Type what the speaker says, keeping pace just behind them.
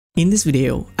In this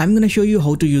video, I'm gonna show you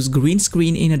how to use green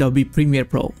screen in Adobe Premiere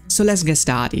Pro. So let's get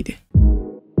started.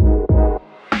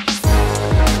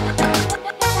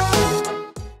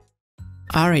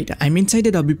 Alright, I'm inside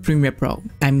Adobe Premiere Pro.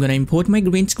 I'm gonna import my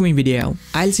green screen video.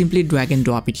 I'll simply drag and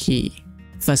drop it here.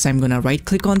 First, I'm gonna right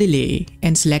click on the layer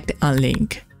and select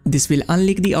Unlink. This will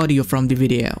unlink the audio from the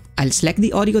video. I'll select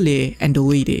the audio layer and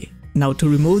delete it. Now to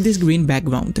remove this green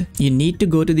background, you need to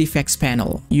go to the effects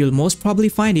panel. You'll most probably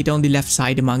find it on the left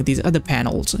side among these other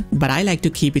panels, but I like to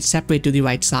keep it separate to the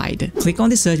right side. Click on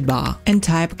the search bar and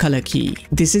type color key.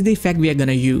 This is the effect we are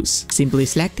gonna use. Simply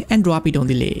select and drop it on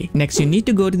the layer. Next, you need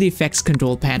to go to the effects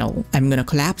control panel. I'm gonna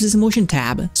collapse this motion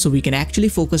tab so we can actually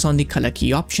focus on the color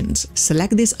key options.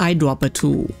 Select this eyedropper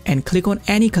tool and click on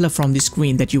any color from the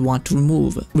screen that you want to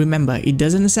remove. Remember, it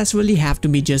doesn't necessarily have to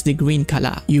be just the green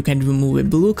color. You can remove a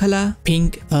blue color,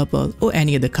 pink, purple, or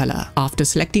any other color. After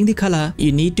selecting the color,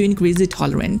 you need to increase the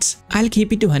tolerance. I'll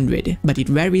keep it to 100, but it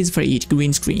varies for each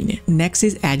green screen. Next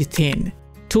is edge thin.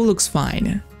 2 looks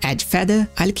fine. Edge feather,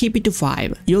 I'll keep it to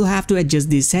 5. You'll have to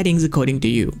adjust these settings according to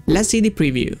you. Let's see the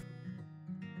preview.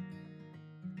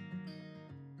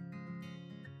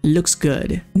 Looks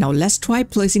good. Now let's try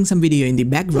placing some video in the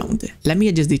background. Let me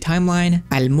adjust the timeline.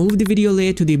 I'll move the video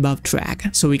layer to the above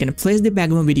track so we can place the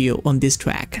background video on this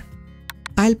track.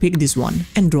 I'll pick this one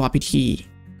and drop it here.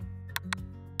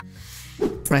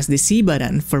 Press the C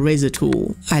button for razor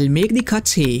tool. I'll make the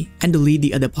cuts here and delete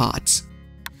the other parts.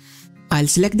 I'll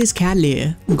select this CAD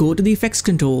layer, go to the effects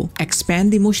control,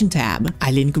 expand the motion tab.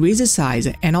 I'll increase the size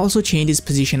and also change its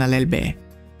position a little bit.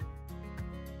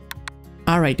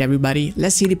 Alright everybody,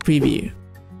 let's see the preview.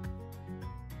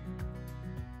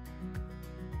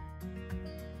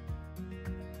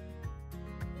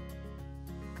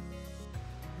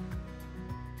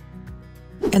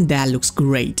 And that looks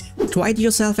great. Try it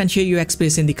yourself and share your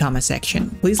experience in the comment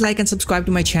section. Please like and subscribe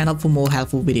to my channel for more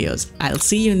helpful videos. I'll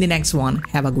see you in the next one.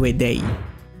 Have a great day.